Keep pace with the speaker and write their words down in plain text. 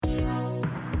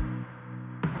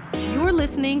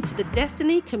listening to the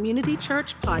Destiny Community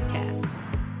Church podcast.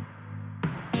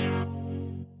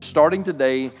 Starting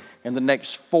today and the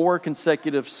next 4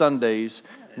 consecutive Sundays,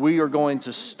 we are going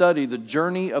to study the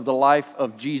journey of the life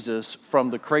of Jesus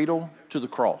from the cradle to the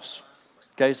cross.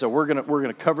 Okay, so we're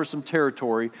gonna cover some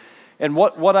territory. And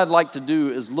what I'd like to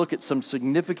do is look at some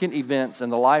significant events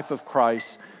in the life of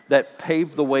Christ that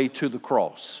paved the way to the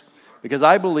cross. Because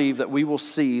I believe that we will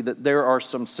see that there are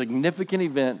some significant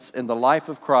events in the life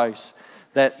of Christ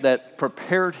that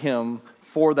prepared him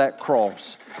for that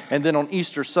cross. And then on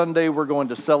Easter Sunday, we're going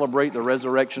to celebrate the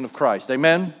resurrection of Christ.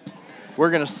 Amen? We're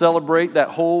going to celebrate that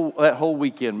whole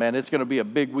weekend, man. It's going to be a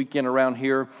big weekend around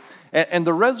here. And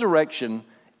the resurrection,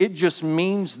 it just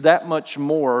means that much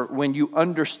more when you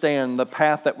understand the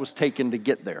path that was taken to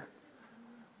get there.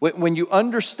 When you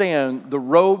understand the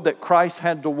road that Christ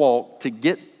had to walk to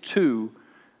get to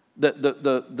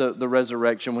the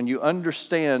resurrection, when you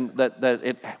understand that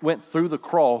it went through the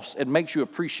cross, it makes you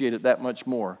appreciate it that much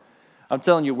more. I'm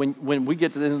telling you, when we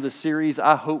get to the end of this series,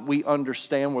 I hope we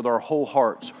understand with our whole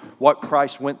hearts what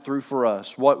Christ went through for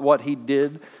us, what he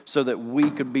did so that we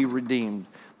could be redeemed.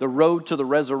 The road to the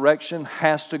resurrection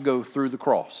has to go through the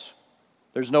cross.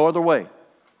 There's no other way.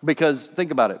 Because think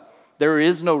about it. There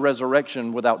is no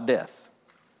resurrection without death.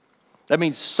 That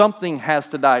means something has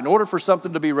to die. In order for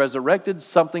something to be resurrected,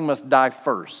 something must die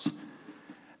first.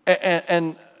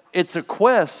 And it's a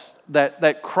quest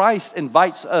that Christ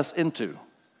invites us into.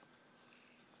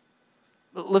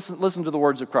 Listen to the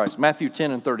words of Christ. Matthew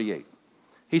 10:38.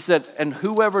 He said, "And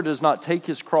whoever does not take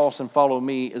his cross and follow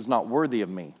me is not worthy of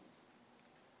me."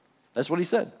 That's what he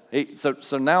said.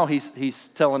 So now he's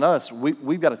telling us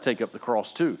we've got to take up the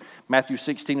cross too. Matthew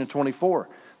 16:24.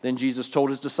 Then Jesus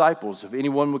told his disciples, "If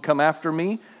anyone would come after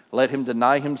me, let him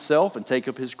deny himself and take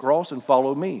up his cross and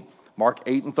follow me." Mark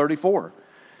 8:34.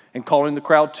 And calling the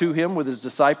crowd to him with his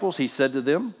disciples, he said to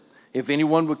them, "If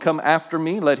anyone would come after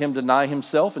me, let him deny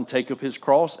himself and take up his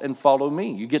cross and follow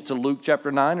me." You get to Luke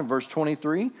chapter 9 and verse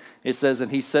 23. It says,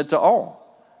 "And he said to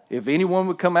all, if anyone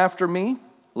would come after me,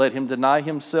 let him deny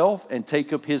himself and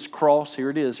take up his cross."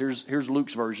 Here it is. Here's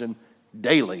Luke's version.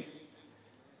 Daily.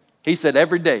 He said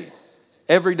every day.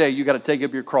 Every day you got to take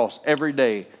up your cross. Every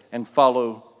day and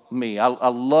follow me. I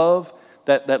love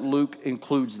that Luke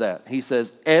includes that. He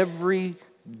says every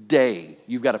day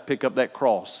you've got to pick up that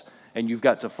cross and you've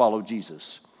got to follow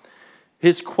Jesus.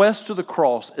 His quest to the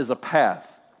cross is a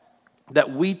path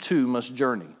that we too must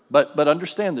journey. But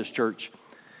understand this, church.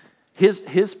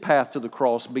 His path to the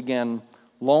cross began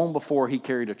long before he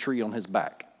carried a tree on his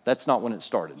back. That's not when it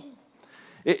started.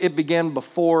 It began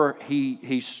before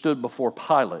he stood before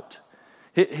Pilate.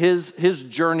 His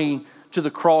journey to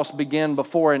the cross began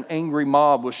before an angry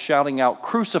mob was shouting out,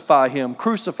 crucify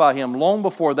him, long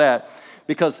before that,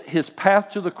 because his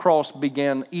path to the cross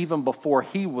began even before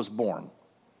he was born.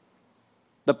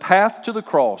 The path to the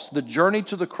cross, the journey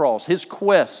to the cross, his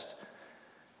quest,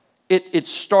 it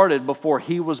started before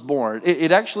he was born.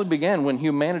 It actually began when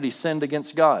humanity sinned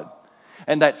against God.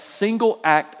 And that single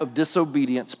act of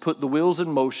disobedience put the wheels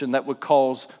in motion that would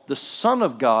cause the Son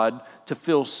of God to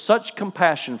feel such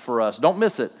compassion for us. Don't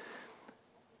miss it.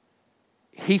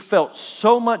 He felt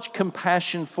so much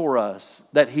compassion for us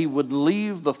that he would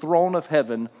leave the throne of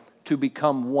heaven to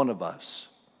become one of us.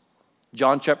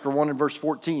 John chapter 1 and verse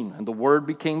 14, "And the Word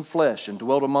became flesh and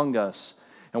dwelt among us.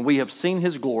 And we have seen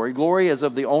his glory as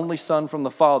of the only Son from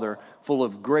the Father, full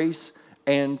of grace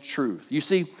and truth." You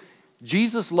see,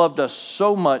 Jesus loved us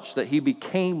so much that he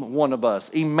became one of us.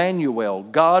 Emmanuel,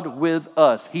 God with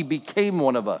us. He became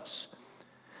one of us.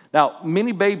 Now,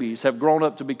 many babies have grown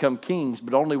up to become kings,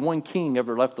 but only one king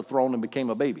ever left the throne and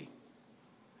became a baby.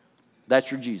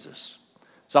 That's your Jesus.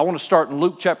 So I want to start in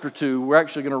Luke chapter 2. We're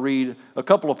actually going to read a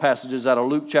couple of passages out of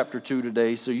Luke chapter 2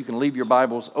 today, so you can leave your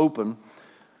Bibles open.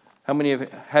 How many of you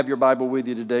have your Bible with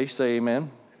you today? Say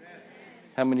amen. Amen.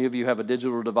 How many of you have a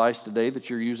digital device today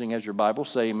that you're using as your Bible?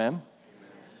 Say amen. Amen.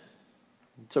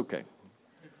 It's okay.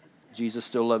 Jesus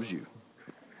still loves you.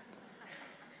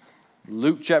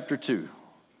 Luke chapter 2,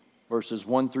 verses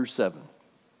 1 through 7.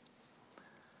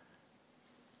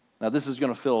 Now this is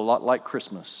going to feel a lot like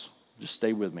Christmas. Just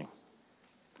stay with me.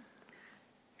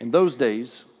 In those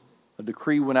days, a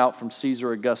decree went out from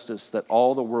Caesar Augustus that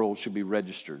all the world should be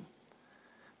registered.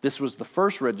 This was the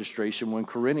first registration when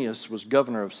Quirinius was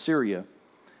governor of Syria,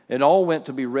 and all went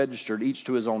to be registered, each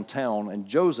to his own town. And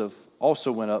Joseph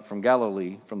also went up from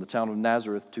Galilee, from the town of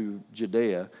Nazareth to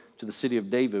Judea, to the city of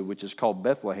David, which is called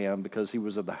Bethlehem, because he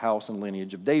was of the house and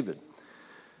lineage of David,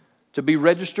 to be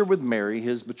registered with Mary,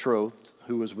 his betrothed,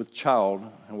 who was with child.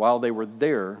 And while they were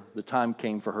there, the time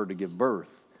came for her to give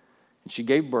birth. And she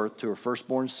gave birth to her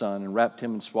firstborn son and wrapped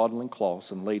him in swaddling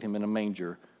cloths and laid him in a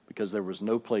manger because there was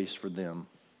no place for them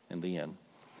in the inn.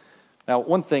 Now,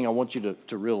 one thing I want you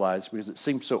to realize, because it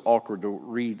seems so awkward to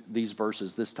read these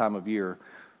verses this time of year,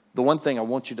 the one thing I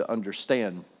want you to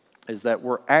understand is that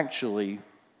we're actually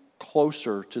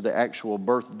closer to the actual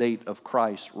birth date of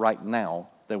Christ right now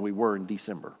than we were in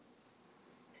December.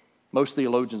 Most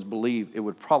theologians believe it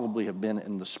would probably have been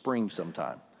in the spring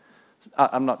sometime.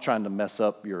 I'm not trying to mess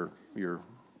up your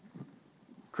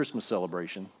Christmas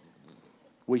celebration.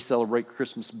 We celebrate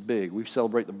Christmas big. We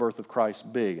celebrate the birth of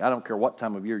Christ big. I don't care what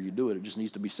time of year you do it. It just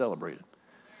needs to be celebrated.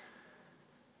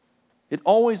 It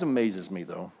always amazes me,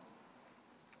 though,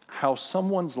 how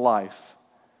someone's life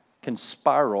can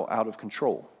spiral out of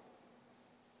control.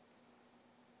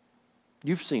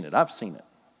 You've seen it. I've seen it.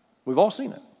 We've all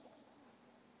seen it.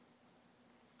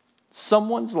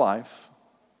 Someone's life,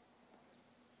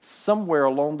 somewhere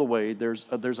along the way, there's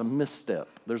a misstep.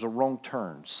 There's a wrong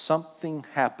turn. Something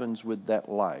happens with that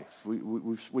life.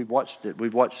 We've watched it.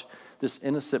 We've watched this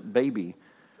innocent baby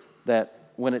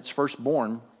that when it's first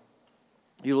born,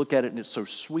 you look at it and it's so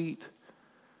sweet.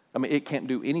 I mean, it can't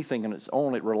do anything on its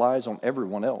own. It relies on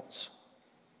everyone else.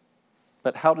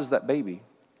 But how does that baby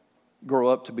grow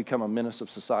up to become a menace of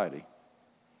society?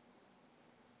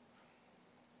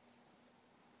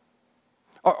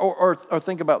 Or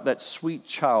think about that sweet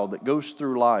child that goes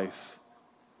through life,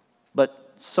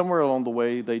 but somewhere along the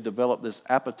way they develop this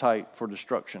appetite for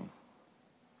destruction.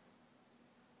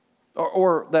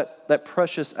 Or that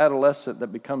precious adolescent that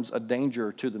becomes a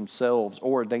danger to themselves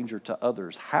or a danger to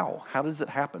others. How? How does it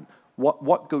happen?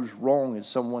 What goes wrong in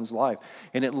someone's life?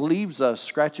 And it leaves us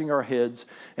scratching our heads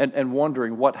and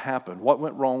wondering what happened. What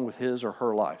went wrong with his or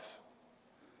her life?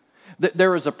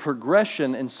 There is a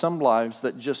progression in some lives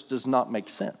that just does not make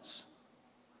sense.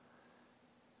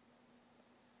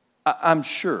 I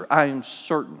am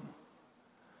certain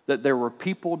that there were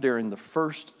people during the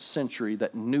first century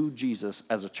that knew Jesus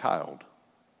as a child.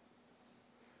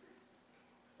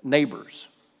 Neighbors.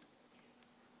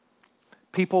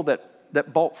 People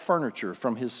that bought furniture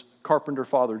from his carpenter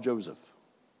father Joseph.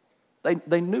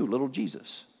 They knew little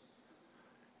Jesus.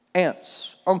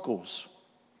 Aunts, uncles,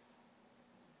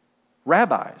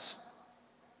 rabbis,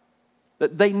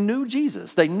 that they knew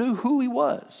Jesus. They knew who he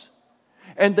was.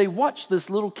 And they watched this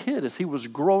little kid as he was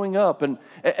growing up. And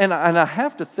I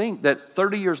have to think that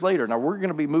 30 years later, now we're going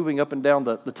to be moving up and down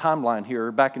the timeline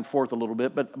here, back and forth a little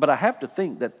bit, but I have to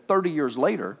think that 30 years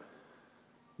later,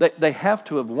 they have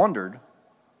to have wondered,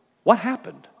 what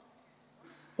happened?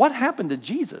 What happened to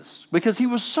Jesus? Because he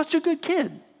was such a good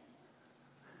kid.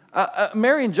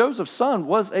 Mary and Joseph's son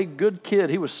was a good kid.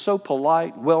 He was so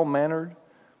polite, well-mannered.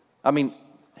 I mean,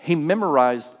 he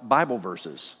memorized Bible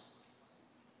verses.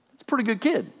 It's a pretty good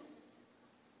kid.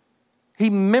 He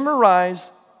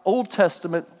memorized Old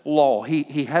Testament law.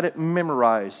 He had it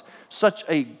memorized. Such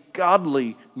a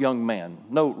godly young man.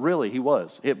 No, really, he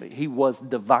was. He was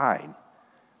divine.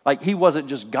 Like, he wasn't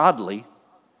just godly.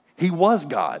 He was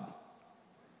God.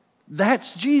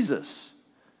 That's Jesus.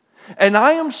 And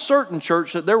I am certain,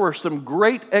 church, that there were some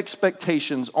great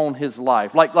expectations on his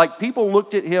life. Like people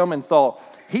looked at him and thought,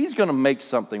 he's going to make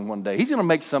something one day. He's going to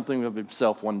make something of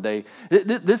himself one day.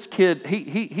 This kid,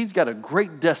 he's got a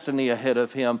great destiny ahead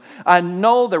of him. I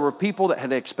know there were people that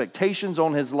had expectations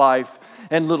on his life,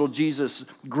 and little Jesus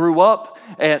grew up,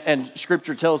 and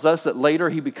Scripture tells us that later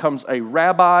he becomes a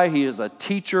rabbi. He is a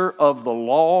teacher of the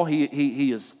law.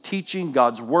 He is teaching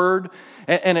God's word.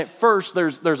 And at first,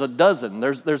 there's a dozen.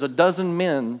 There's a dozen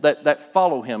men that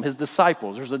follow him, his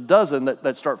disciples. There's a dozen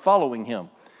that start following him.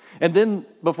 And then,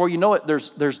 before you know it,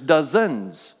 there's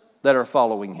dozens that are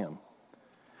following him.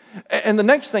 And the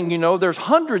next thing you know, there's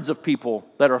hundreds of people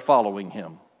that are following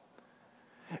him.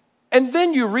 And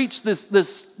then you reach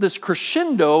this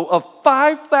crescendo of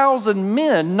 5,000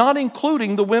 men, not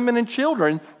including the women and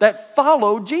children, that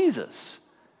follow Jesus.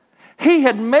 He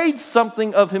had made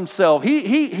something of himself.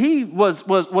 He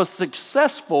was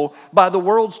successful by the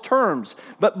world's terms.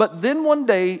 But then one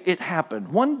day it happened.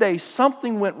 One day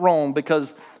something went wrong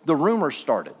because the rumors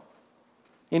started.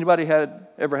 Anybody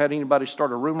ever had anybody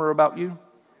start a rumor about you?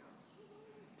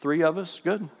 3 of us?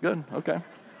 Good, okay.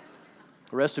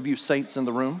 The rest of you saints in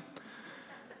the room.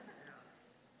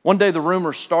 One day the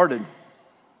rumors started.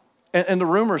 And the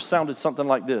rumors sounded something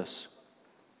like this.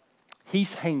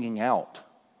 He's hanging out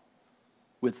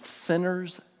with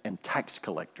sinners and tax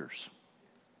collectors.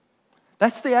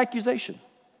 That's the accusation.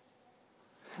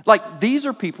 Like, these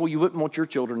are people you wouldn't want your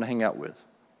children to hang out with.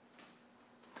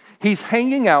 He's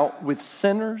hanging out with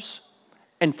sinners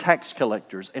and tax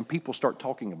collectors, and people start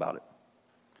talking about it.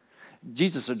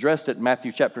 Jesus addressed it in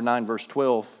Matthew chapter 9, verse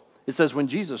 12. It says, when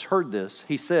Jesus heard this,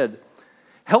 he said,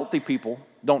 healthy people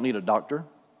don't need a doctor,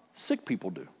 sick people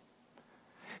do.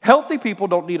 Healthy people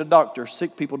don't need a doctor,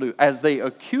 sick people do. As they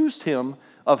accused him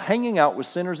of hanging out with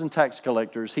sinners and tax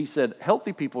collectors, he said,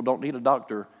 healthy people don't need a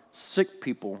doctor, sick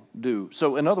people do.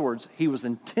 So in other words, he was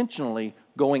intentionally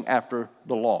going after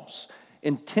the lost.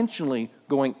 Intentionally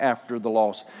going after the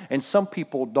lost. And some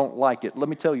people don't like it. Let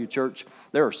me tell you, church,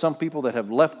 there are some people that have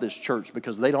left this church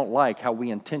because they don't like how we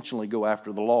intentionally go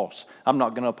after the lost. I'm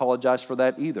not going to apologize for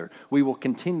that either. We will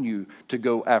continue to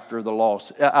go after the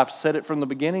lost. I've said it from the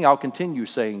beginning. I'll continue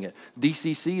saying it.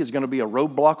 DCC is going to be a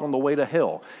roadblock on the way to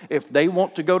hell. If they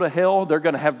want to go to hell, they're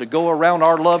going to have to go around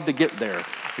our love to get there.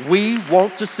 We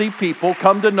want to see people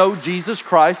come to know Jesus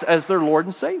Christ as their Lord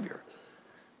and Savior.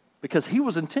 Because he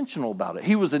was intentional about it.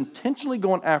 He was intentionally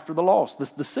going after the lost.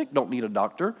 The sick don't need a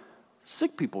doctor.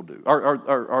 Sick people do.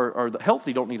 Or the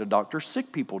healthy don't need a doctor.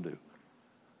 Sick people do.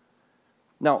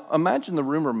 Now, imagine the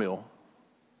rumor mill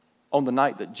on the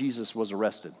night that Jesus was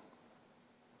arrested.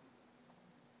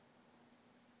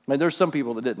 I mean, there's some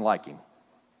people that didn't like him.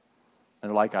 And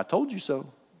they're like, I told you so.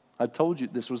 I told you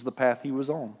this was the path he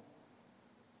was on.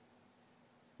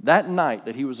 That night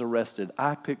that he was arrested,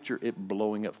 I picture it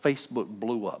blowing up. Facebook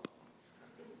blew up.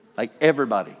 Like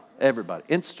everybody.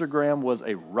 Instagram was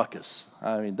a ruckus.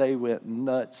 I mean, they went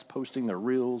nuts posting their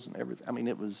reels and everything. I mean,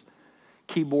 it was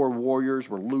keyboard warriors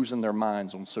were losing their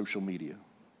minds on social media.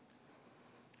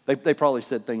 They probably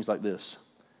said things like this.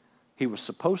 He was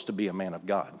supposed to be a man of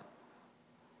God.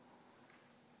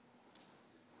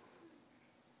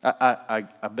 I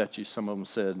bet you some of them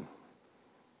said,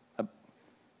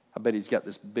 I bet he's got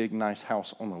this big, nice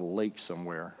house on the lake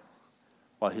somewhere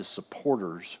while his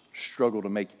supporters struggle to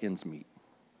make ends meet.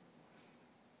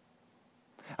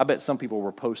 I bet some people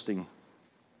were posting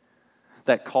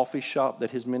that coffee shop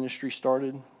that his ministry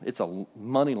started. It's a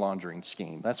money laundering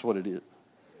scheme. That's what it is.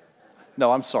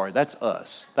 No, I'm sorry. That's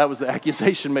us. That was the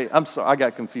accusation made. I'm sorry. I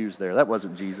got confused there. That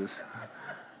wasn't Jesus.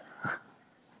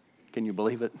 Can you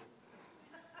believe it?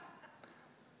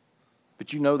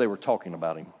 But you know they were talking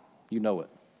about him. You know it.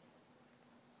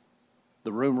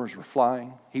 The rumors were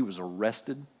flying. He was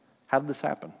arrested. How did this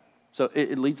happen? So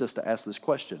it leads us to ask this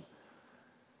question.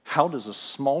 How does a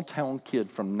small town kid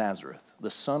from Nazareth,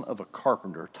 the son of a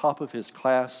carpenter, top of his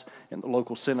class in the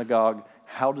local synagogue,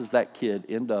 how does that kid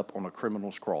end up on a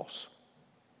criminal's cross?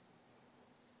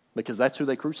 Because that's who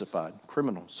they crucified,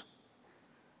 criminals.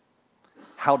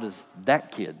 How does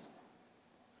that kid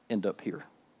end up here?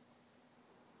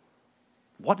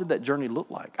 What did that journey look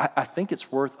like? I think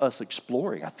it's worth us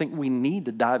exploring. I think we need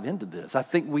to dive into this. I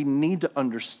think we need to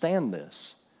understand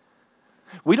this.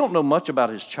 We don't know much about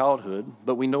his childhood,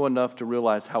 but we know enough to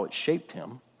realize how it shaped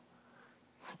him.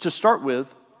 To start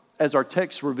with, as our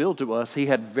text revealed to us, he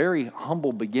had very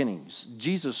humble beginnings.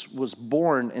 Jesus was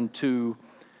born into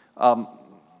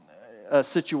a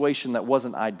situation that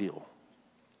wasn't ideal.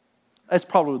 That's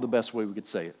probably the best way we could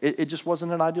say it. It just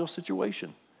wasn't an ideal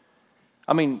situation.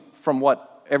 I mean, from what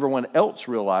everyone else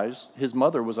realized, his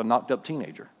mother was a knocked-up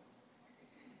teenager.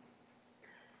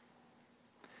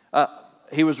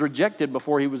 He was rejected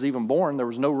before he was even born. There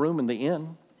was no room in the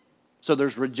inn. So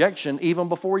there's rejection even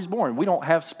before he's born. We don't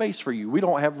have space for you. We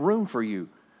don't have room for you.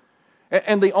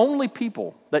 And the only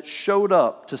people that showed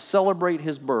up to celebrate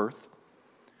his birth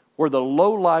were the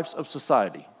lowlifes of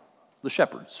society, the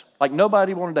shepherds. Like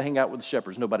nobody wanted to hang out with the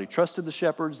shepherds. Nobody trusted the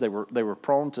shepherds. They were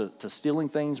prone to stealing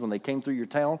things when they came through your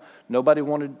town. Nobody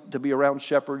wanted to be around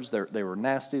shepherds. They were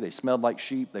nasty. They smelled like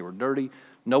sheep. They were dirty.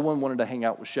 No one wanted to hang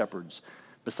out with shepherds.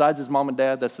 Besides his mom and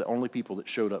dad, that's the only people that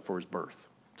showed up for his birth,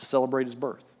 to celebrate his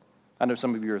birth. I know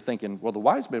some of you are thinking, well, the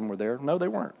wise men were there. No, they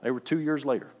weren't. They were 2 years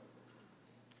later.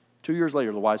 2 years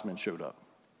later, the wise men showed up.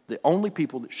 The only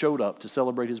people that showed up to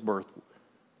celebrate his birth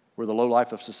were the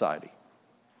lowlife of society.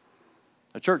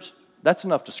 Now, church, that's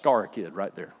enough to scar a kid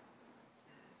right there.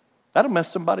 That'll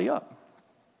mess somebody up.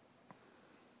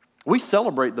 We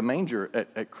celebrate the manger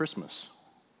at Christmas.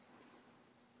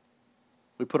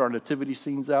 We put our nativity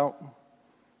scenes out.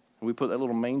 And we put that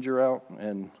little manger out.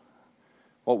 And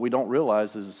what we don't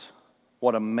realize is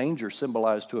what a manger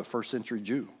symbolized to a first century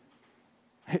Jew.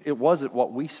 It wasn't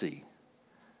what we see.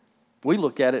 We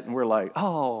look at it and we're like,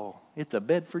 oh, it's a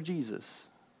bed for Jesus.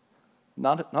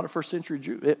 Not a first century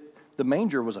Jew. The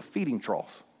manger was a feeding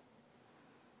trough.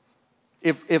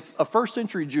 If a first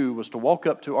century Jew was to walk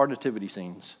up to our nativity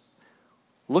scenes,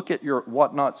 look at your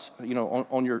whatnots,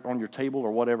 on your table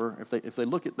or whatever, if they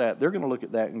look at that, they're going to look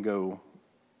at that and go,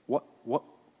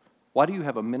 why do you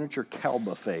have a miniature cow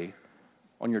buffet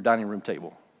on your dining room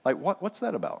table? Like, what's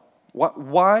that about?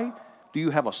 Why do you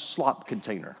have a slop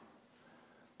container?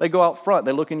 They go out front.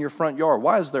 They look in your front yard.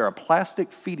 Why is there a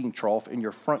plastic feeding trough in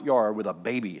your front yard with a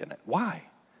baby in it? Why?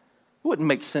 It wouldn't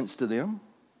make sense to them.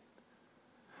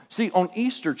 See, on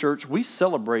Easter, church, we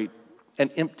celebrate an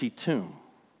empty tomb.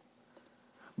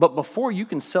 But before you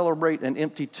can celebrate an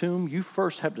empty tomb, you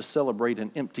first have to celebrate an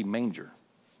empty manger.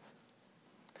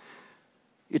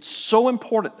 It's so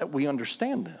important that we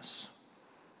understand this.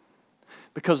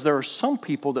 Because there are some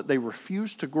people that they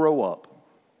refuse to grow up.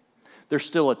 They're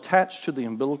still attached to the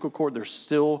umbilical cord. They're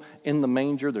still in the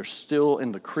manger. They're still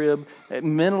in the crib.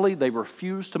 Mentally, they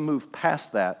refuse to move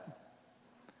past that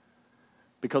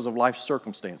because of life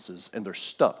circumstances, and they're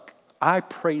stuck. I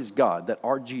praise God that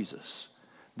our Jesus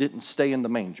didn't stay in the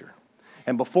manger.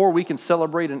 And before we can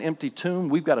celebrate an empty tomb,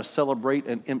 we've got to celebrate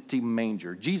an empty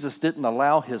manger. Jesus didn't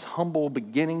allow his humble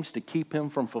beginnings to keep him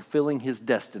from fulfilling his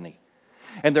destiny.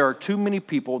 And there are too many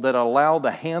people that allow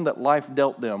the hand that life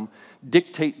dealt them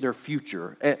dictate their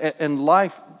future. And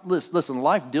life, listen,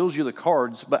 life deals you the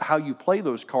cards, but how you play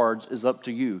those cards is up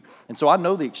to you. And so I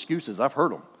know the excuses. I've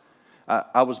heard them.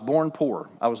 I was born poor.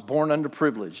 I was born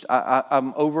underprivileged.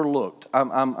 I'm overlooked.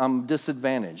 I'm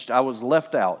disadvantaged. I was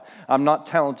left out. I'm not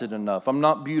talented enough. I'm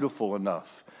not beautiful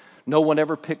enough. No one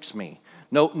ever picks me.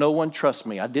 No one trusts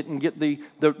me. I didn't get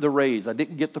the raise. I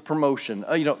didn't get the promotion.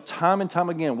 Time and time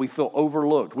again, we feel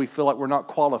overlooked. We feel like we're not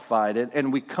qualified.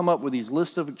 And we come up with these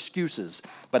lists of excuses.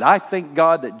 But I thank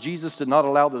God that Jesus did not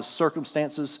allow the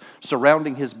circumstances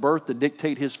surrounding his birth to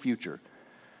dictate his future.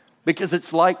 Because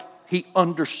it's like he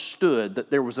understood that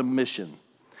there was a mission.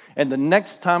 And the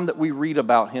next time that we read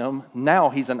about him,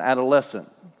 now he's an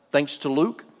adolescent. Thanks to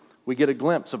Luke, we get a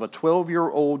glimpse of a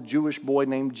 12-year-old Jewish boy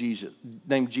named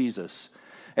Jesus.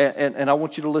 And I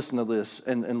want you to listen to this.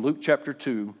 In Luke chapter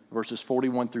 2, verses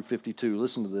 41 through 52,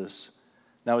 listen to this.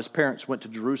 Now his parents went to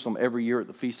Jerusalem every year at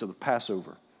the feast of the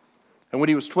Passover. And when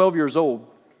he was 12 years old,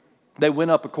 they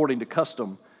went up according to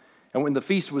custom. And when the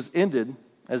feast was ended,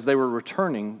 as they were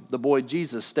returning, the boy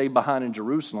Jesus stayed behind in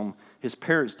Jerusalem. His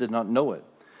parents did not know it.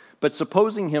 But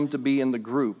supposing him to be in the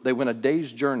group, they went a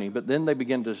day's journey, but then they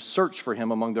began to search for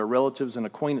him among their relatives and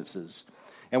acquaintances.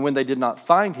 And when they did not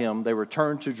find him, they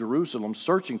returned to Jerusalem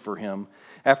searching for him.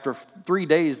 After 3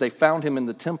 days, they found him in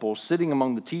the temple, sitting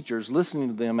among the teachers, listening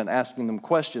to them and asking them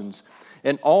questions.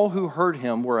 And all who heard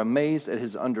him were amazed at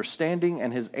his understanding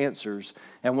and his answers.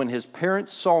 And when his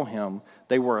parents saw him,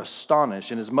 they were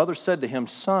astonished. And his mother said to him,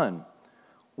 "Son,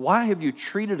 why have you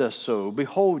treated us so?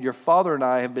 Behold, your father and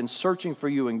I have been searching for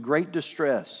you in great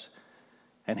distress."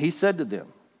 And he said to them,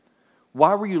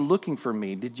 "Why were you looking for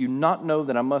me? Did you not know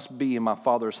that I must be in my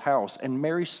father's house?" And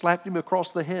Mary slapped him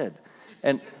across the head.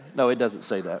 And no, it doesn't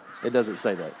say that. It doesn't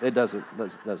say that. It doesn't.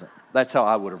 That's how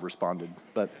I would have responded.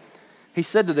 But he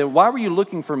said to them, "Why were you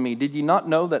looking for me? Did you not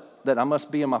know that I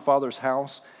must be in my father's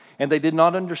house?" And they did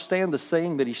not understand the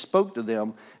saying that he spoke to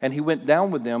them. And he went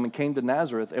down with them and came to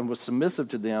Nazareth and was submissive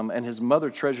to them. And his mother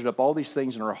treasured up all these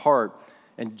things in her heart.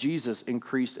 And Jesus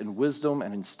increased in wisdom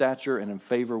and in stature and in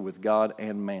favor with God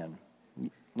and man.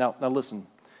 Now listen.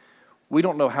 We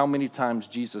don't know how many times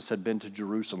Jesus had been to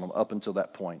Jerusalem up until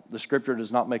that point. The scripture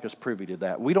does not make us privy to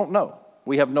that. We don't know.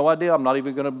 We have no idea. I'm not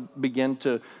even going to begin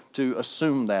to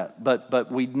assume that.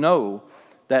 But we know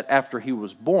that after he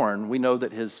was born, we know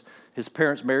that his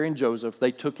parents, Mary and Joseph,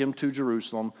 they took him to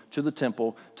Jerusalem, to the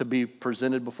temple, to be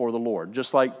presented before the Lord,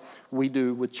 just like we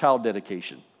do with child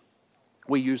dedication.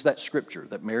 We use that scripture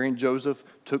that Mary and Joseph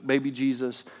took baby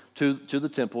Jesus to the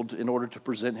temple in order to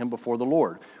present him before the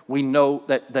Lord. We know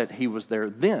that he was there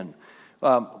then.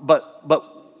 But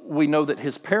we know that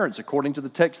his parents, according to the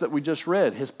text that we just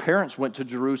read, his parents went to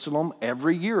Jerusalem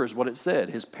every year is what it said.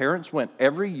 His parents went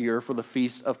every year for the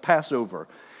feast of Passover.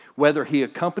 Whether he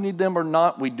accompanied them or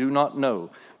not, we do not know.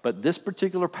 But this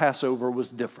particular Passover was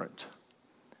different.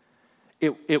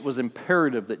 It was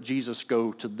imperative that Jesus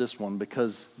go to this one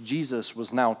because Jesus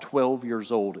was now 12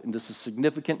 years old, and this is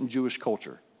significant in Jewish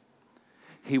culture.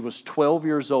 He was 12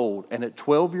 years old, and at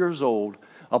 12 years old,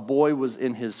 a boy was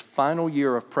in his final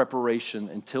year of preparation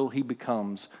until he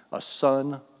becomes a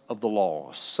son of the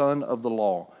law, a son of the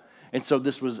law. And so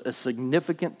this was a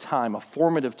significant time, a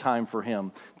formative time for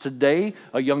him. Today,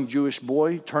 a young Jewish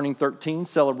boy turning 13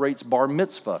 celebrates bar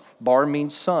mitzvah. Bar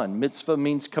means son. Mitzvah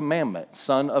means commandment,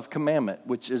 son of commandment,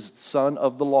 which is son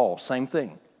of the law, same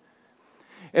thing.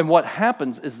 And what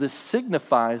happens is this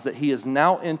signifies that he is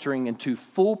now entering into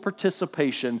full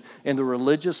participation in the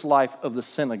religious life of the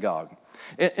synagogue.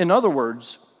 In other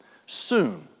words,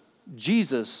 soon,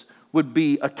 Jesus would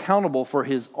be accountable for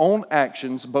his own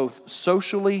actions both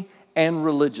socially and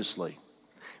religiously.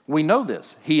 We know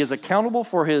this. He is accountable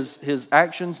for his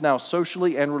actions now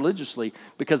socially and religiously,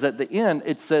 because at the end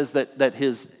it says that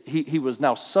he was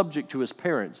now subject to his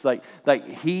parents. Like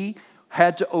he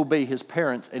had to obey his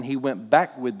parents, and he went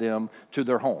back with them to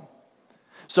their home.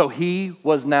 So he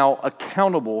was now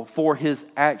accountable for his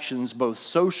actions both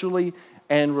socially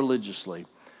and religiously.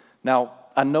 Now,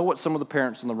 I know what some of the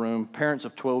parents in the room, parents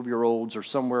of 12-year-olds or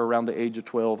somewhere around the age of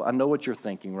 12, I know what you're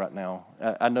thinking right now.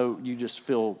 I know you just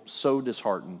feel so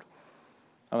disheartened.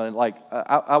 I mean,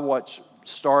 I watch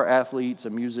star athletes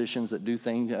and musicians that do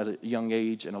things at a young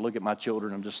age, and I look at my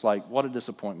children, I'm just like, what a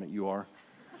disappointment you are.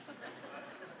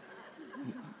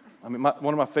 I mean,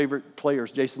 one of my favorite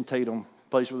players, Jason Tatum,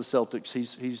 plays for the Celtics.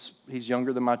 He's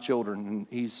younger than my children, and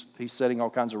he's setting all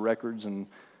kinds of records, and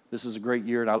this is a great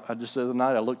year. And I just the other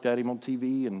night I looked at him on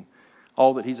TV and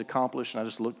all that he's accomplished, and I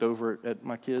just looked over at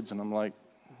my kids, and I'm like,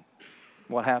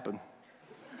 what happened?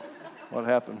 What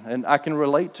happened? And I can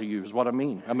relate to you is what I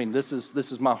mean. I mean, this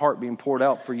is my heart being poured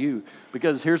out for you,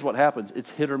 because here's what happens.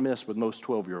 It's hit or miss with most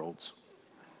 12-year-olds.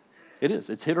 It is.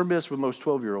 It's hit or miss with most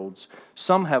 12-year-olds.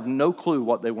 Some have no clue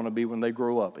what they want to be when they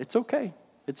grow up. It's okay.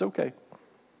 It's okay.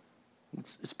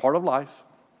 It's part of life.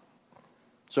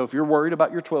 So if you're worried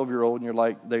about your 12-year-old and you're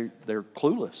like, they're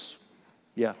clueless.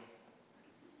 Yeah.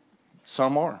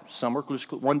 Some are. Some are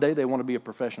clueless. One day they want to be a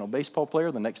professional baseball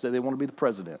player. The next day they want to be the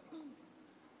president.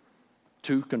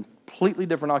 Two completely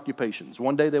different occupations.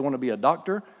 One day they want to be a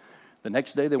doctor. The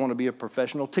next day they want to be a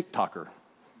professional TikToker.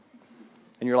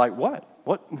 And you're like, what?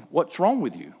 What's wrong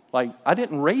with you? Like, I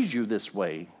didn't raise you this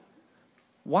way.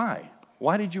 Why?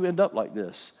 Why did you end up like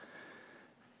this?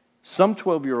 Some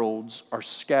 12-year-olds are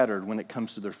scattered when it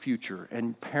comes to their future,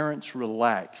 and parents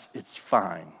relax. It's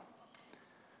fine.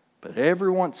 But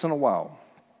every once in a while,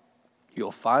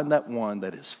 you'll find that one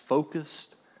that is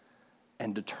focused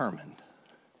and determined.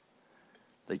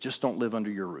 They just don't live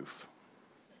under your roof.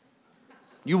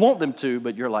 You want them to,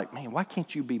 but you're like, man, why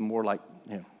can't you be more like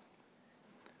him?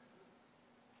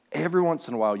 Every once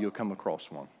in a while, you'll come across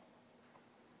one.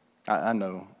 I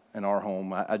know in our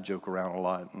home, I joke around a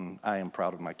lot, and I am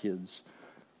proud of my kids.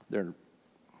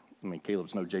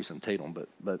 Caleb's no Jason Tatum,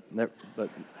 but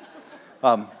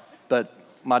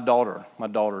my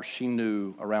daughter, she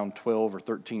knew around 12 or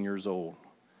 13 years old,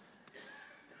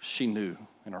 she knew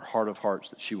in her heart of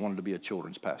hearts that she wanted to be a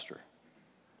children's pastor.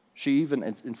 She even,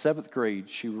 in seventh grade,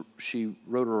 she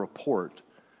wrote a report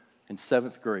in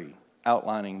seventh grade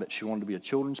outlining that she wanted to be a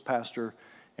children's pastor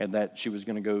and that she was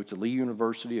going to go to Lee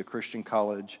University, a Christian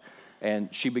college.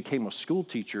 And she became a school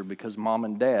teacher because mom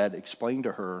and dad explained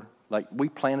to her, like, we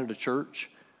planted a church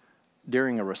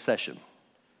during a recession.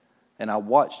 And I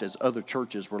watched as other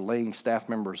churches were laying staff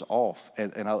members off.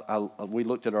 And we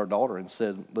looked at our daughter and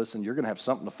said, listen, you're going to have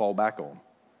something to fall back on.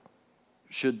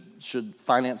 Should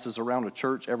finances around a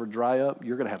church ever dry up,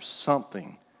 you're going to have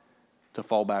something to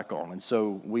fall back on. And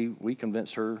so we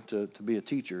convinced her to be a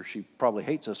teacher. She probably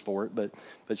hates us for it,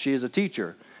 but she is a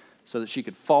teacher so that she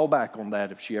could fall back on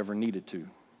that if she ever needed to.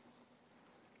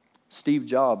 Steve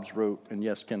Jobs wrote, and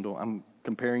yes, Kendall, I'm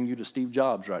comparing you to Steve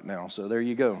Jobs right now, so there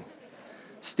you go.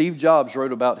 Steve Jobs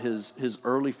wrote about his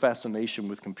early fascination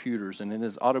with computers, and in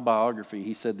his autobiography,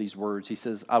 he said these words. He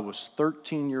says, I was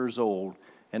 13 years old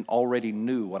and already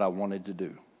knew what I wanted to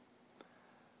do.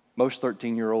 Most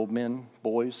 13-year-old men,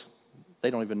 boys, they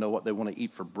don't even know what they want to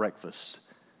eat for breakfast.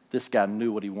 This guy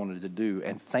knew what he wanted to do,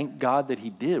 and thank God that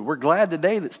he did. We're glad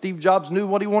today that Steve Jobs knew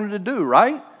what he wanted to do,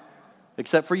 right?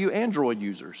 Except for you Android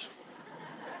users.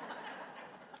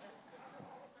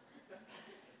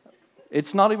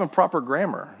 It's not even proper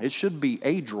grammar. It should be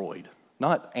adroid,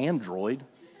 not android.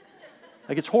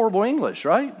 Like, it's horrible English,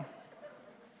 right?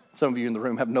 Some of you in the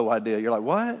room have no idea. You're like,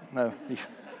 what? No.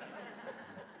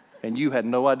 And you had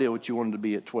no idea what you wanted to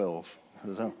be at 12.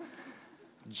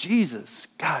 Jesus,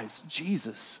 guys,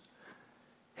 Jesus,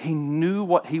 he knew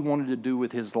what he wanted to do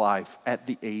with his life at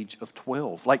the age of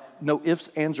 12. Like, no ifs,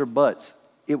 ands, or buts.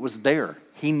 It was there.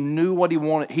 He knew what he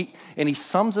wanted. And he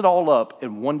sums it all up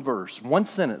in one verse, one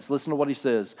sentence. Listen to what he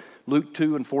says. Luke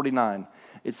 2:49.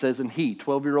 It says, and he,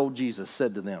 12-year-old Jesus,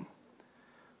 said to them,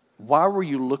 why were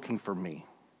you looking for me?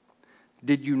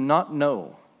 Did you not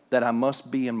know that I must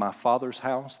be in my Father's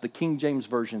house? The King James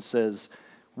Version says,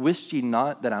 wist ye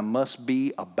not that I must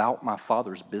be about my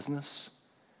Father's business?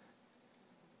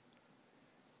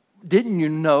 Didn't you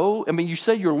know? I mean, you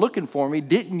say you're looking for me.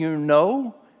 Didn't you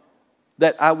know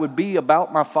that I would be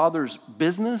about my Father's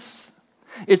business?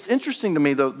 It's interesting to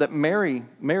me, though, that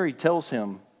Mary tells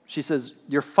him, she says,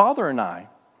 your father and I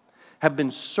have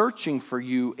been searching for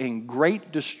you in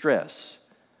great distress.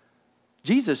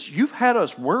 Jesus, you've had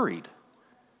us worried.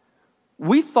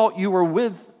 We thought you were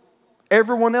with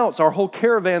everyone else, our whole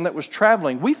caravan that was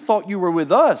traveling, we thought you were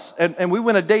with us. And we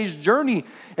went a day's journey,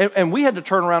 and we had to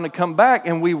turn around and come back,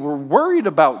 and we were worried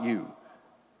about you.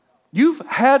 You've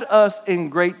had us in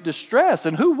great distress,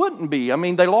 and who wouldn't be? I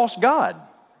mean, they lost God.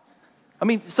 I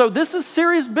mean, so this is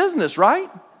serious business, right?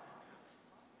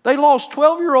 They lost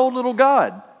 12-year-old little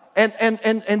God.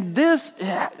 And this,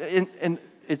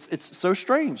 it's so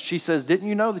strange. She says, didn't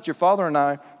you know that your father and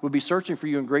I would be searching for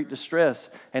you in great distress?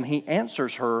 And he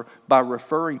answers her by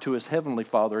referring to his heavenly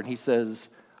Father. And he says,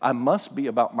 I must be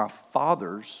about my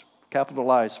Father's,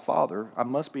 capitalized Father, I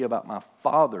must be about my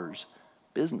Father's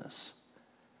business.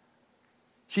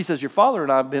 She says, your father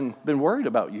and I have been worried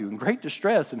about you in great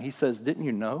distress. And he says, didn't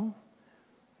you know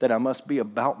that I must be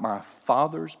about my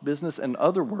Father's business? In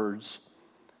other words,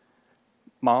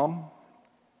 Mom,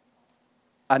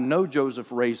 I know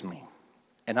Joseph raised me,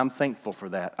 and I'm thankful for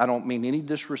that. I don't mean any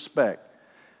disrespect.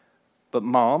 But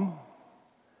Mom,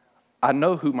 I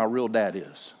know who my real dad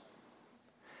is.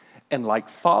 And like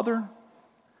father,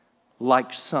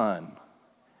 like son,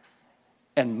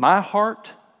 and my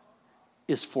heart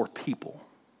is for people.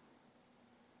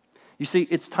 You see,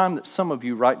 it's time that some of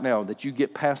you right now, that you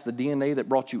get past the DNA that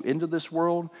brought you into this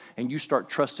world and you start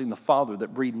trusting the Father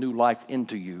that breathed new life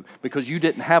into you, because you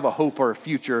didn't have a hope or a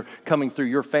future coming through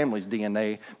your family's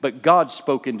DNA, but God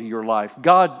spoke into your life.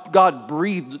 God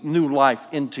breathed new life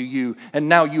into you, and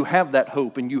now you have that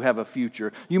hope and you have a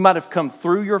future. You might have come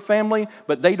through your family,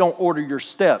 but they don't order your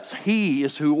steps. He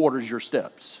is who orders your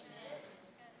steps.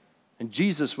 And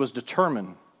Jesus was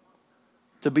determined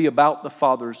to be about the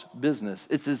Father's business.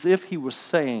 It's as if he was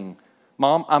saying,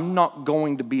 Mom, I'm not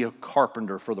going to be a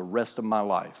carpenter for the rest of my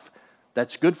life.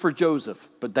 That's good for Joseph,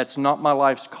 but that's not my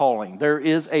life's calling. There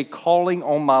is a calling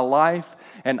on my life,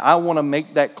 and I want to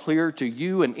make that clear to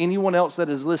you and anyone else that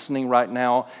is listening right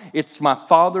now. It's my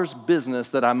Father's business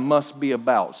that I must be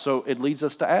about. So it leads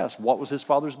us to ask, what was his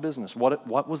Father's business?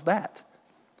 What was that?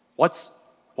 What's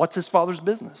his Father's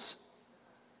business?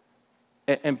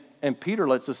 And Peter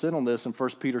lets us in on this in 1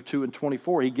 Peter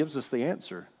 2:24. He gives us the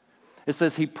answer. It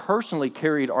says, he personally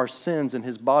carried our sins in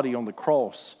his body on the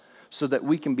cross so that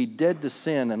we can be dead to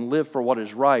sin and live for what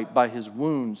is right. By his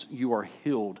wounds you are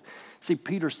healed. See,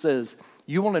 Peter says,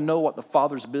 you want to know what the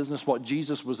Father's business, what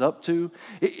Jesus was up to?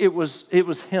 It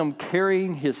was him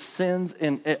carrying his sins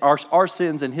and our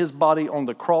sins in his body on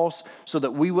the cross so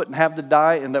that we wouldn't have to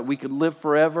die and that we could live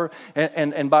forever.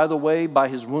 And by the way, by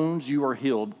his wounds you are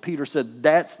healed. Peter said,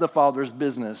 that's the Father's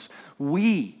business.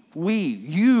 We were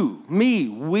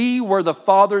the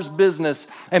Father's business,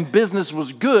 and business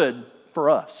was good for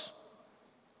us.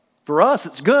 For us,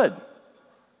 it's good.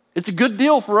 It's a good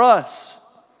deal for us.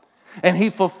 And he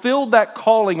fulfilled that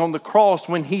calling on the cross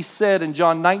when he said in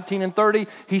John 19:30,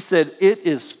 he said, it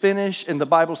is finished. And the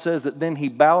Bible says that then he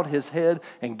bowed his head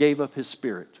and gave up his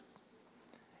spirit.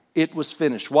 It was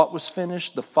finished. What was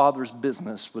finished? The Father's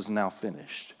business was now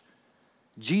finished.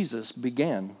 Jesus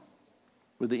began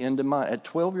with the end in mind. At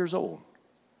 12 years old,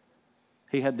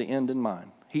 he had the end in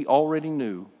mind. He already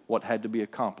knew what had to be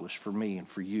accomplished for me and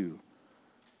for you.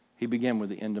 He began with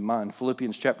the end in mind.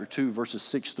 Philippians chapter 2, verses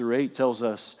 6-8 tells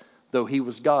us, though he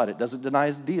was God, it doesn't deny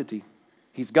his deity.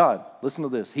 He's God. Listen to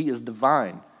this. He is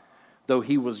divine. Though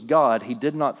he was God, he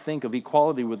did not think of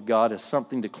equality with God as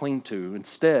something to cling to.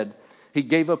 Instead, he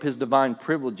gave up his divine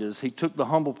privileges. He took the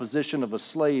humble position of a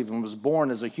slave and was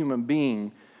born as a human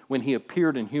being. When he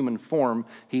appeared in human form,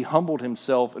 he humbled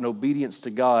himself in obedience to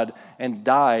God and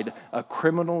died a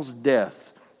criminal's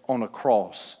death on a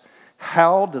cross.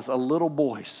 How does a little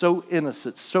boy, so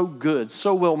innocent, so good,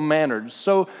 so well-mannered,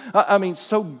 so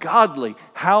godly,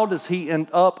 how does he end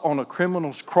up on a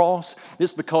criminal's cross?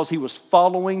 It's because he was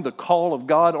following the call of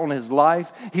God on his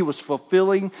life. He was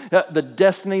fulfilling the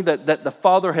destiny that the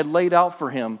Father had laid out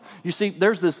for him. You see,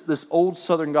 there's this old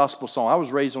Southern gospel song. I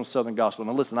was raised on Southern gospel.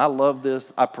 Now listen, I love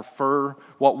this. I prefer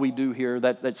what we do here.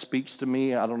 That speaks to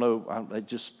me. I don't know.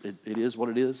 It is what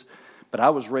it is. But I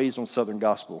was raised on Southern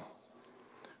gospel.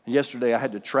 And yesterday I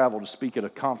had to travel to speak at a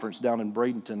conference down in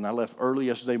Bradenton. I left early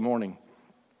yesterday morning.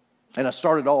 And I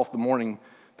started off the morning,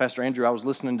 Pastor Andrew, I was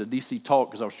listening to DC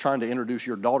Talk because I was trying to introduce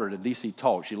your daughter to DC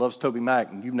Talk. She loves Toby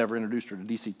Mac, and you've never introduced her to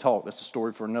DC Talk. That's a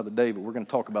story for another day, but we're going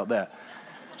to talk about that.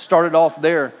 Started off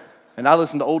there, and I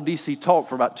listened to old DC Talk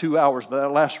for about 2 hours. But that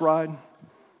last ride,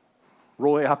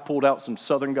 Roy, I pulled out some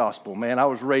Southern gospel. Man, I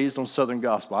was raised on Southern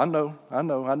gospel. I know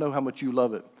how much you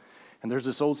love it. And there's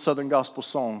this old Southern gospel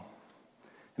song.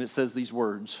 And it says these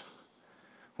words,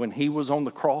 when he was on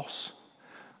the cross,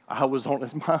 I was on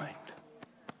his mind.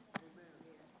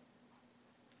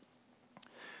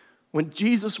 When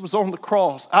Jesus was on the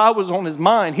cross, I was on his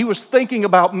mind. He was thinking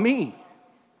about me.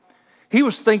 He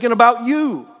was thinking about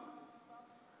you.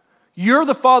 You're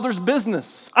the Father's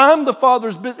business. I'm the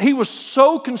Father's business. He was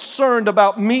so concerned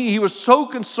about me. He was so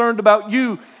concerned about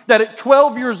you that at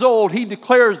 12 years old, he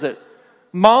declares it.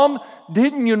 Mom,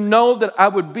 didn't you know that I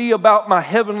would be about my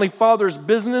Heavenly Father's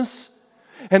business?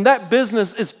 And that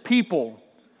business is people.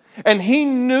 And he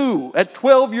knew at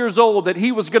 12 years old that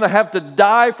he was going to have to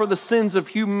die for the sins of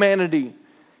humanity.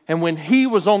 And when he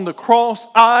was on the cross,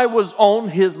 I was on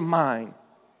his mind.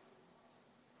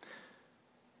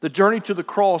 The journey to the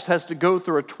cross has to go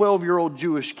through a 12-year-old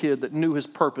Jewish kid that knew his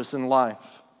purpose in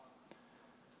life.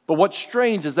 But what's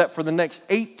strange is that for the next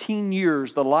 18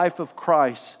 years, the life of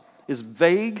Christ is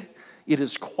vague, it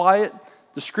is quiet.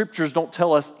 The scriptures don't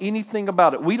tell us anything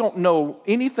about it. We don't know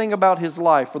anything about his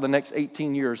life for the next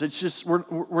 18 years. It's just,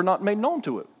 we're not made known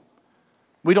to it.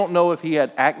 We don't know if he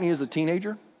had acne as a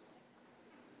teenager.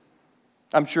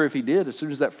 I'm sure if he did, as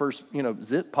soon as that first,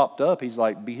 zit popped up, he's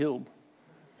like, be healed.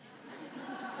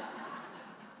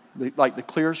 Like the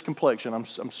clearest complexion, I'm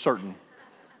certain.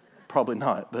 Probably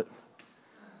not, but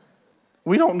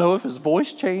we don't know if his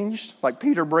voice changed like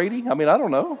Peter Brady. I mean, I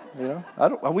don't know.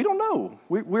 We don't know.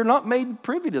 We're not made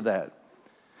privy to that.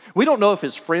 We don't know if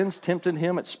his friends tempted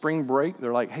him at spring break.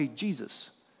 They're like, hey, Jesus,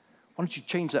 why don't you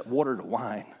change that water to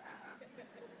wine?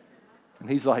 And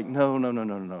he's like,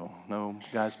 no,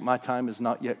 guys, my time has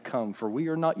not yet come, for we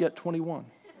are not yet 21.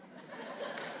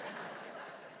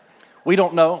 We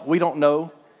don't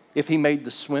know if he made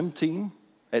the swim team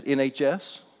at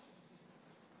NHS,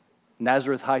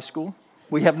 Nazareth High School.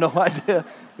 We have no idea.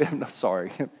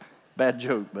 Sorry, bad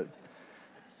joke,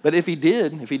 but if he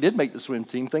did make the swim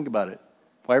team, think about it.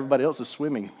 While everybody else is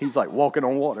swimming, he's like walking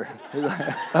on water.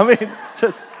 I mean, it's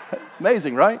just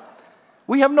amazing, right?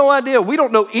 We have no idea. We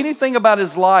don't know anything about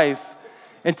his life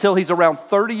until he's around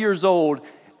 30 years old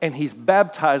and he's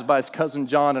baptized by his cousin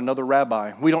John, another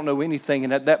rabbi. We don't know anything,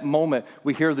 and at that moment,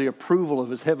 we hear the approval of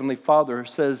his heavenly Father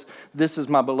says, this is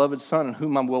my beloved Son in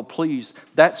whom I'm well pleased.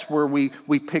 That's where we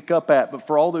pick up at, but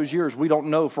for all those years, we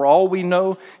don't know. For all we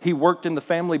know, he worked in the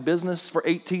family business for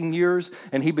 18 years,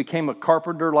 and he became a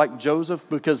carpenter like Joseph,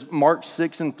 because Mark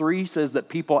 6:3 says that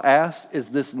people ask, is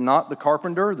this not the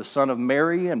carpenter, the son of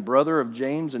Mary and brother of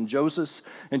James and Joseph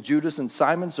and Judas and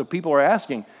Simon? So people are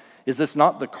asking, is this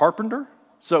not the carpenter?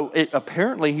 So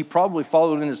apparently he probably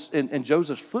followed in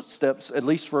Joseph's footsteps, at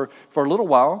least for a little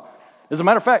while. As a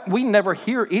matter of fact, we never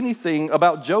hear anything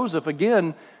about Joseph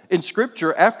again in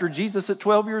Scripture after Jesus at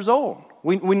 12 years old.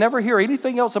 We never hear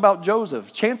anything else about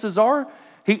Joseph. Chances are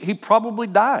he probably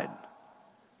died.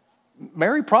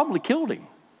 Mary probably killed him.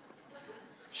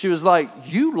 She was like,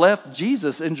 you left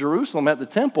Jesus in Jerusalem at the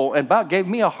temple and about gave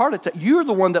me a heart attack. You're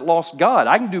the one that lost God.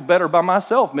 I can do better by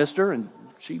myself, mister. And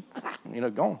she,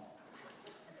 gone.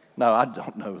 No, I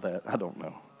don't know that. I don't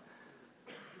know.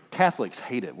 Catholics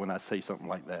hate it when I say something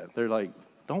like that. They're like,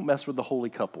 don't mess with the holy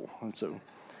couple. And so,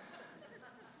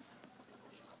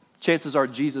 chances are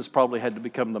Jesus probably had to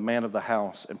become the man of the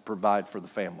house and provide for the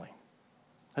family.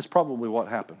 That's probably what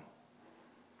happened.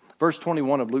 Verse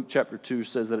 21 of Luke chapter 2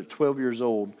 says that at 12 years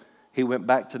old, he went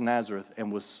back to Nazareth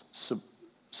and was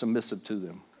submissive to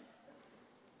them.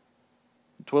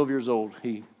 At 12 years old,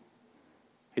 he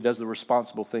does the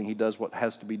responsible thing. He does what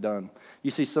has to be done.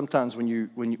 You see, sometimes when you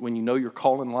know your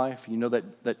call in life, you know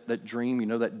that dream, you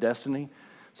know that destiny,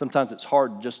 sometimes it's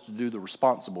hard just to do the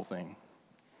responsible thing.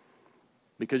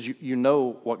 Because you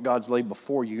know what God's laid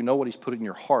before you. You know what he's put in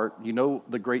your heart. You know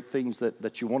the great things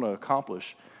that you want to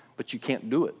accomplish, but you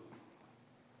can't do it.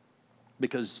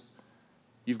 Because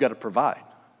you've got to provide.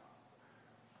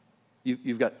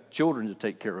 You've got children to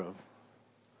take care of.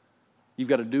 You've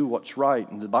got to do what's right.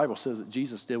 And the Bible says that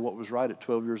Jesus did what was right at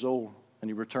 12 years old. And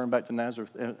he returned back to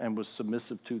Nazareth and was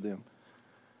submissive to them.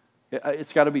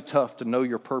 It's got to be tough to know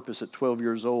your purpose at 12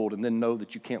 years old and then know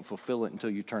that you can't fulfill it until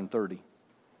you turn 30.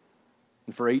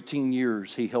 And for 18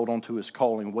 years, he held on to his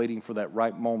calling, waiting for that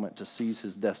right moment to seize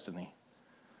his destiny.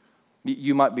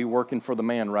 You might be working for the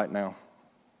man right now.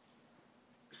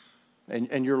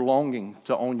 And you're longing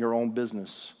to own your own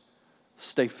business.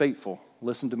 Stay faithful.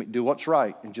 Listen to me. Do what's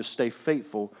right and just stay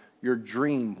faithful. Your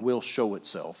dream will show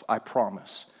itself. I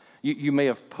promise. You may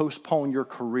have postponed your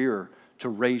career to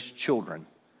raise children.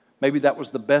 Maybe that was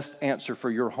the best answer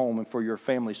for your home and for your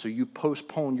family. So you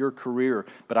postpone your career.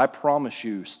 But I promise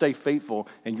you, stay faithful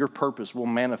and your purpose will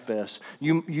manifest.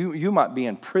 You might be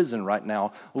in prison right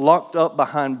now, locked up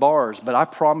behind bars. But I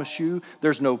promise you,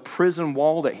 there's no prison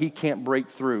wall that he can't break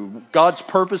through. God's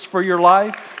purpose for your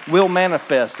life will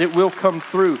manifest. It will come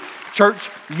through. Church,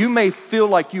 you may feel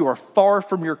like you are far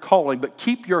from your calling, but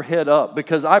keep your head up,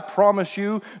 because I promise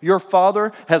you, your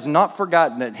Father has not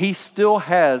forgotten it. He still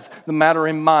has the matter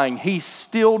in mind. He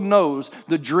still knows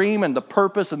the dream and the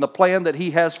purpose and the plan that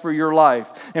He has for your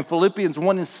life. And Philippians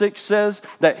 1:6 says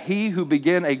that He who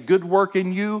began a good work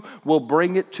in you will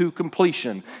bring it to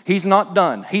completion. He's not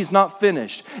done. He's not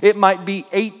finished. It might be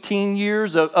 18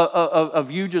 years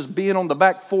of you just being on the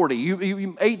back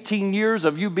 40, 18 years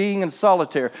of you being in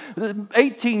solitaire,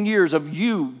 18 years of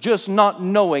you just not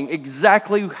knowing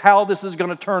exactly how this is going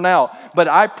to turn out. But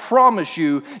I promise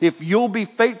you, if you'll be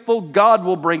faithful, God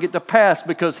will bring it to pass,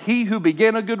 because He who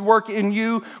began a good work in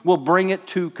you will bring it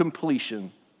to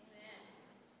completion.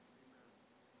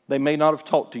 They may not have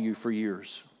talked to you for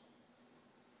years.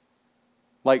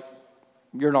 Like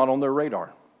you're not on their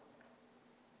radar.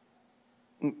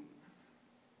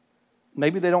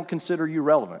 Maybe they don't consider you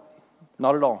relevant.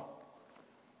 Not at all.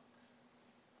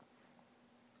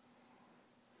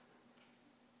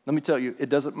 Let me tell you, it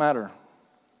doesn't matter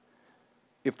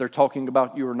if they're talking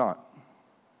about you or not.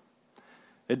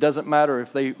 It doesn't matter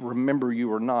if they remember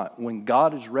you or not. When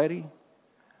God is ready,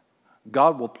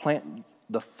 God will plant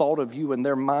the thought of you in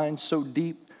their mind so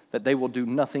deep that they will do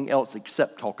nothing else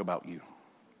except talk about you.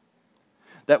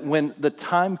 That when the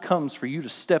time comes for you to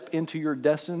step into your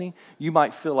destiny, you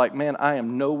might feel like, man, I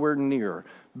am nowhere near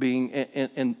being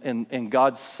in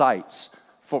God's sights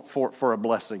for a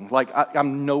blessing. Like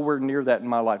I'm nowhere near that in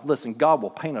my life. Listen, God will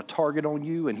paint a target on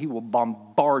you and He will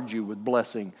bombard you with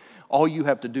blessing. All you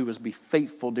have to do is be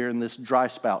faithful during this dry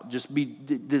spout. Just be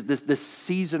this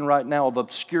season right now of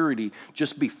obscurity.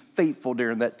 Just be faithful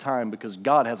during that time, because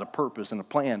God has a purpose and a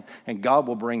plan, and God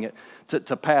will bring it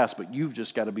to pass, but you've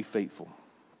just got to be faithful.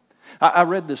 I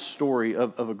read this story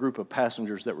of a group of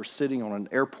passengers that were sitting on an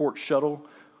airport shuttle,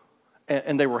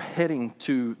 and they were heading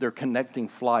to their connecting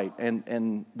flight,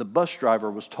 and the bus driver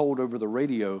was told over the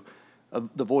radio,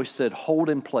 the voice said, "Hold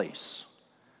in place."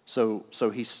 So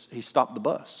he stopped the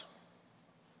bus.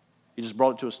 He just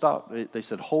brought it to a stop. They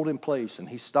said, "Hold in place," and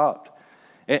he stopped.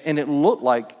 And it looked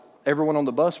like everyone on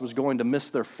the bus was going to miss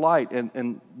their flight,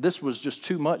 and this was just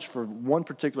too much for one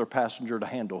particular passenger to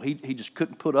handle. He just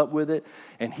couldn't put up with it,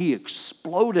 and he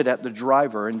exploded at the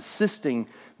driver, insisting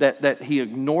that he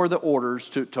ignore the orders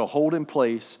to hold in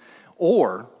place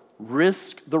or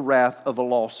risk the wrath of a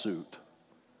lawsuit.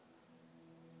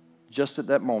 Just at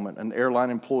that moment, an airline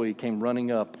employee came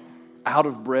running up, out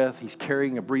of breath. He's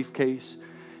carrying a briefcase,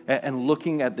 and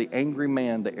looking at the angry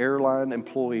man, the airline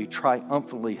employee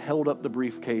triumphantly held up the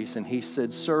briefcase, and he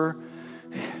said, "Sir,"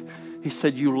 he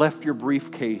said, "you left your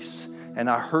briefcase, and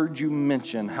I heard you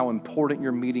mention how important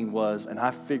your meeting was, and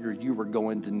I figured you were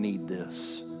going to need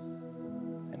this."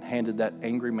 And handed that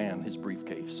angry man his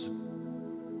briefcase.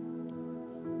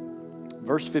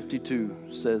 Verse 52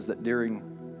 says that during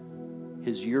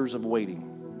His years of waiting,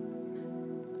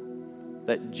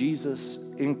 that Jesus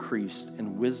increased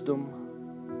in wisdom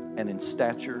and in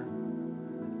stature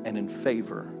and in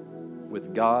favor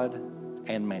with God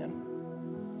and man.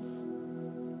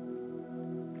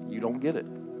 You don't get it.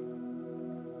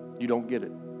 You don't get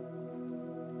it.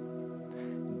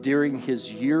 During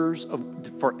His years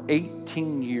for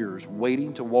 18 years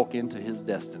waiting to walk into His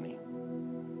destiny,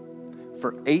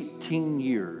 for 18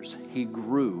 years He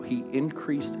grew, He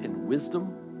increased in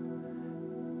wisdom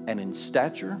and in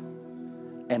stature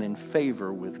and in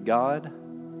favor with God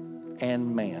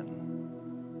and man.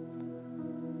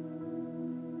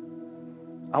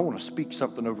 I want to speak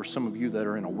something over some of you that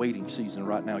are in a waiting season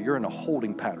right now. You're in a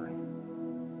holding pattern.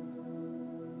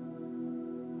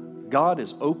 God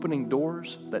is opening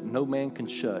doors that no man can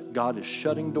shut. God is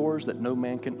shutting doors that no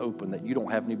man can open, that you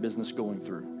don't have any business going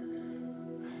through.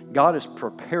 God is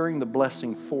preparing the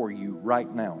blessing for you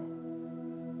right now.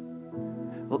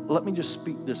 Let me just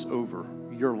speak this over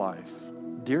your life.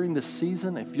 During this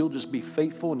season, if you'll just be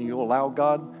faithful and you'll allow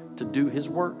God to do His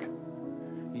work,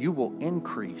 you will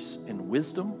increase in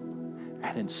wisdom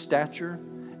and in stature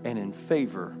and in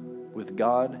favor with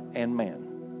God and man.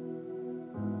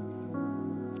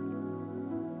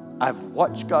 I've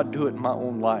watched God do it in my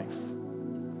own life,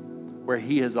 where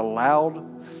He has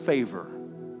allowed favor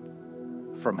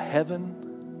from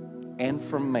heaven and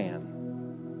from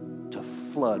man to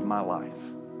flood my life.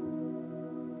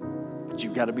 But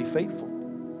you've got to be faithful.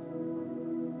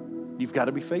 You've got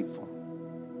to be faithful.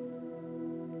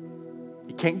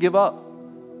 You can't give up.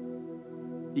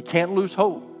 You can't lose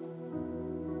hope.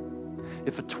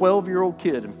 If a 12-year-old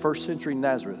kid in first century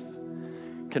Nazareth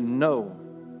can know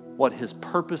what his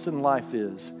purpose in life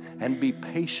is and be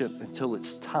patient until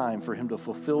it's time for him to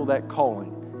fulfill that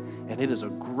calling, and it is a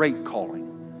great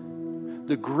calling,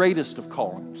 the greatest of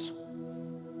callings,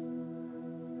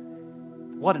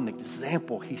 What an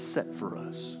example he set for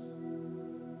us.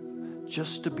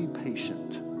 Just to be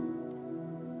patient.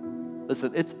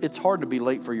 Listen, it's hard to be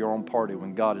late for your own party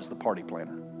when God is the party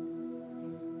planner.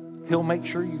 He'll make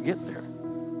sure you get there.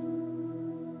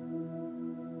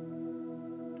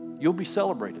 You'll be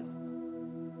celebrated.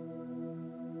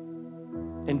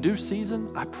 In due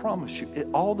season, I promise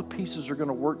you, all the pieces are going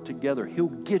to work together. He'll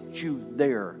get you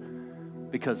there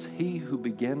because he who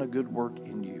began a good work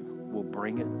in you will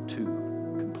bring it to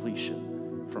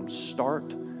completion from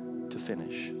start to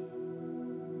finish.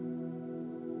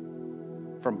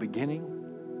 From beginning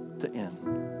to end.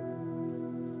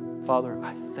 Father,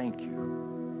 I thank you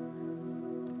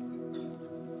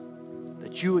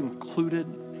that you included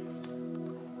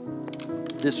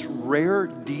this rare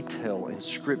detail in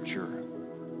Scripture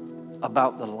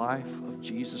about the life of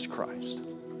Jesus Christ.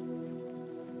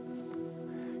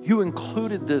 You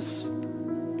included this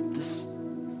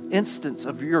instance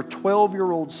of your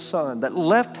 12-year-old son that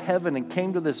left heaven and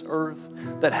came to this earth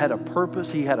that had a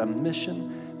purpose, he had a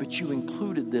mission, but you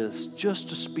included this just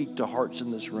to speak to hearts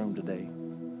in this room today.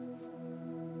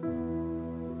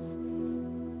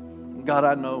 God,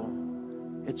 I know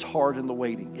it's hard in the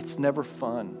waiting. It's never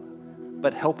fun.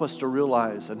 But help us to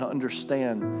realize and to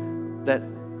understand that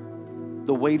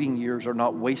the waiting years are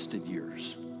not wasted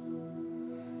years.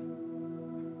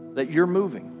 That you're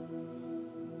moving.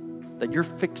 That you're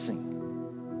fixing.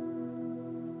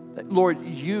 That, Lord,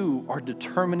 you are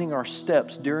determining our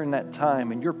steps during that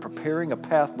time and you're preparing a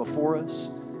path before us,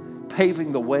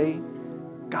 paving the way.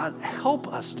 God,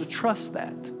 help us to trust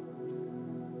that.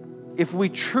 If we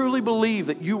truly believe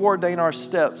that you ordain our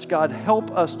steps, God, help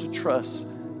us to trust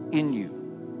in you.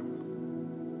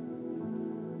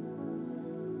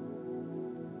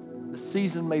 The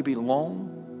season may be long,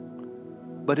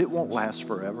 but it won't last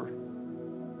forever.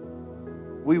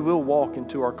 We will walk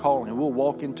into our calling. We'll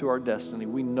walk into our destiny.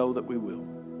 We know that we will.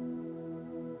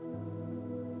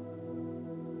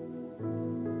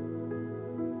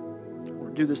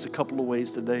 We'll do this a couple of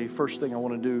ways today. First thing I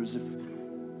want to do is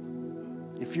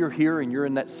if you're here and you're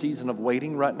in that season of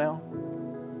waiting right now,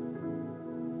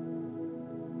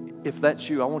 if that's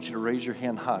you, I want you to raise your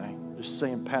hand high, just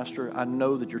saying, Pastor, I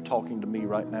know that you're talking to me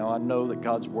right now. I know that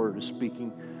God's word is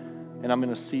speaking, and I'm in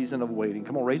a season of waiting.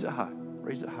 Come on, raise it high.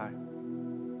 Raise it high.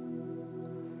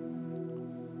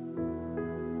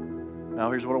 Now,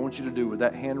 here's what I want you to do. With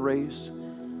that hand raised,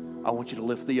 I want you to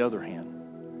lift the other hand,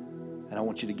 and I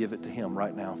want you to give it to him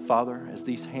right now. Father, as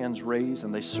these hands raise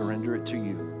and they surrender it to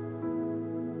you,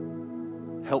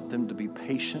 help them to be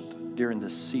patient during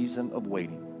this season of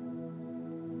waiting.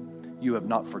 You have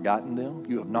not forgotten them.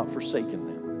 You have not forsaken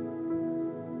them.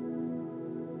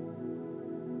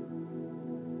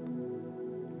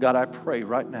 God, I pray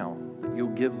right now that you'll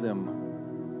give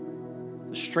them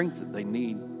the strength that they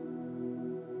need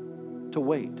to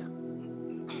wait.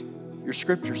 Your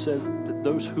scripture says that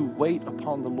those who wait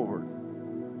upon the Lord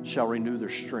shall renew their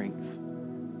strength.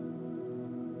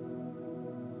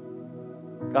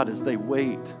 God, as they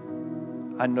wait,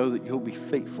 I know that you'll be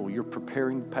faithful. You're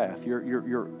preparing the path.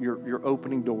 You're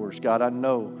opening doors. God, I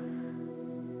know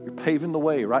you're paving the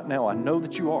way right now. I know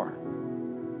that you are.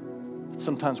 But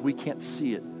sometimes we can't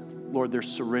see it. Lord, they're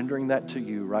surrendering that to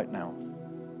you right now.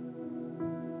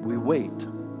 We wait.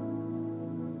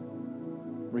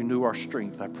 Renew our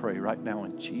strength, I pray, right now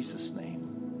in Jesus' name.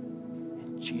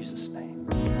 In Jesus' name.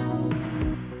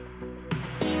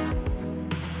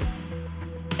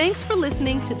 Thanks for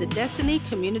listening to the Destiny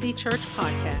Community Church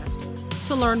podcast.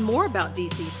 To learn more about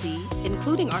DCC,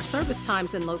 including our service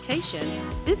times and location,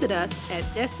 visit us at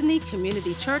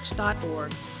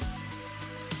destinycommunitychurch.org.